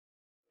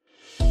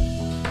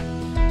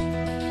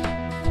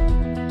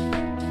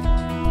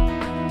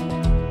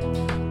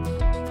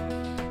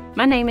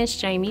My name is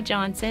Jamie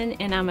Johnson,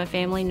 and I'm a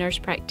family nurse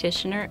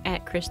practitioner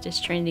at CHRISTUS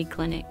Trinity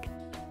Clinic.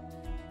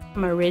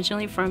 I'm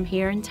originally from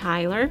here in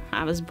Tyler.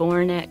 I was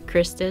born at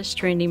CHRISTUS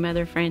Trinity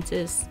Mother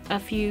Frances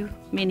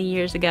many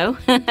years ago.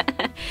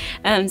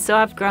 So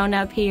I've grown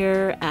up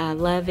here. I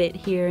love it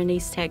here in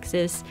East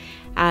Texas.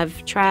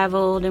 I've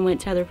traveled and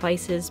went to other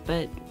places,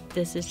 but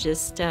this is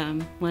just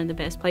one of the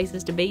best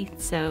places to be.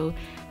 So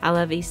I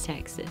love East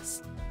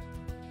Texas.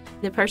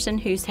 The person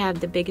who's had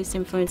the biggest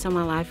influence on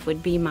my life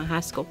would be my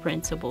high school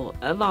principal,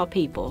 of all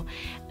people.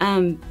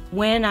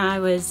 When I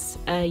was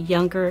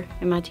younger,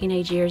 in my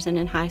teenage years and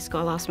in high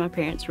school, I lost my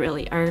parents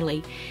really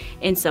early.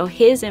 And so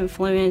his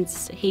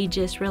influence, he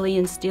just really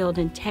instilled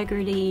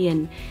integrity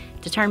and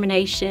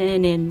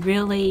determination and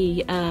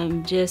really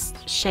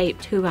just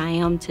shaped who I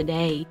am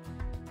today.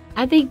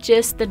 I think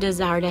just the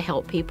desire to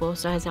help people.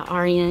 So as an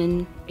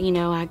RN,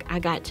 I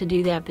got to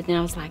do that, but then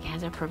I was like,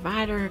 as a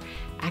provider,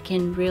 I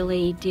can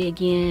really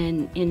dig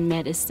in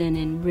medicine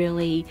and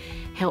really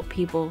help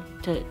people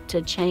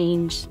to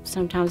change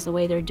sometimes the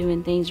way they're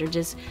doing things, or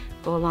just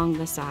go along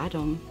beside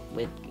them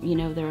with,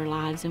 their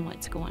lives and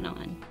what's going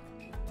on.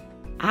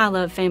 I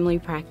love family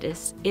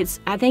practice.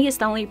 I think it's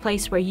the only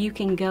place where you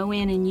can go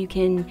in and you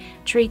can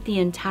treat the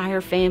entire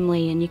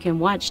family, and you can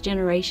watch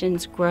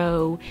generations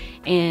grow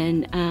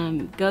and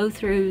go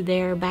through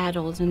their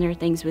battles and their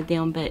things with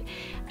them. But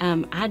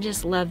I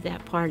just love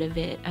that part of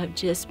it, of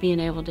just being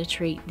able to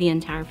treat the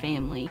entire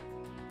family.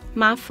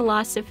 My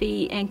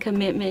philosophy and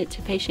commitment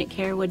to patient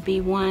care would be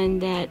one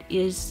that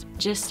is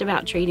just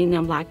about treating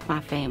them like my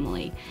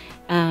family,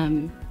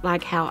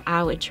 like how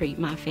I would treat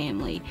my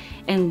family,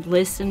 and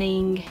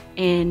listening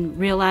and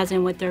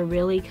realizing what they're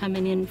really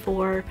coming in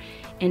for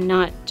and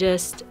not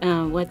just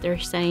what they're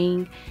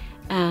saying.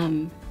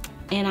 And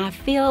I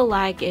feel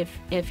like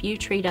if you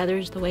treat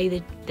others the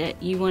way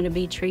that you want to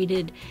be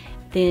treated,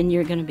 then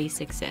you're going to be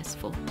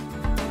successful.